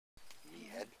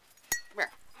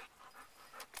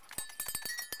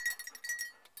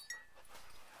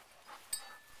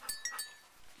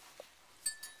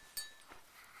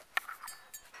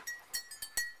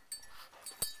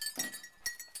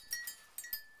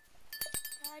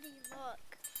Daddy, look.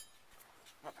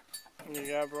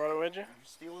 You got brought it with you? You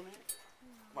stealing it?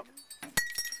 Come up.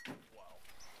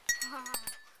 Wow.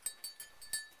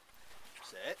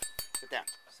 Sit. Sit down.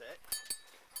 Sit.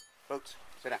 Boots,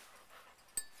 sit down.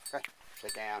 Okay.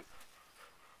 Sit down.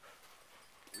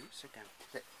 You sit down.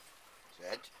 Sit.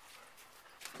 Sit.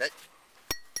 Sit.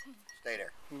 Stay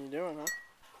there. What are you doing, huh?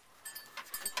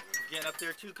 You getting up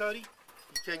there too, Cody? You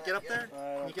can't get up there?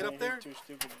 Can you get up there? He's too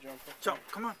stupid to jump up. Jump.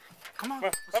 Come on. Come on.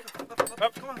 Up. Let's go.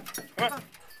 Up. Come on. Come on.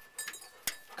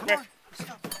 Come on. Let's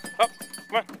go. Up.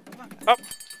 Come on. Come on. Up.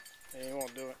 Hey, he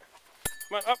won't do it.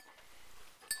 Come on, up.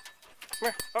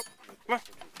 Come here. Up. Come on.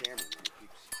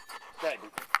 Steady.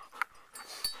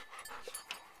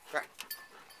 Right.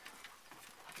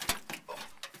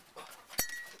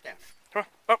 Sit down. Come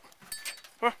on. Up.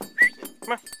 Come on. Sit.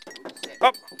 Come on. Sit.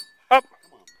 Up. Up.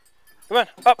 Come on.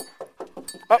 Come on. Up.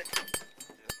 Up.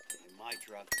 In my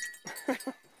truck. Come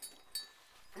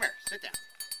here. Sit down.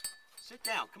 Sit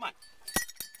down. Come on.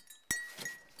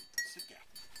 Sit down.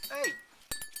 Hey.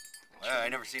 Well, I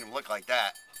never seen him look like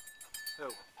that. Who?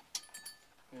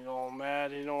 He's all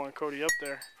mad. He don't want Cody up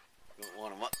there. Don't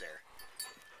want him up there.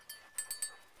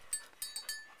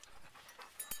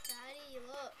 Daddy,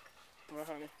 look. Well,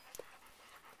 honey.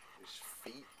 His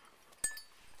feet.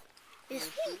 His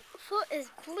foot is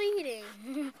bleeding.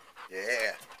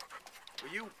 Yeah.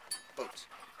 Will you? Boots.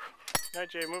 All right,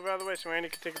 Jay, move out of the way so Andy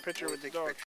can take a picture with the dog.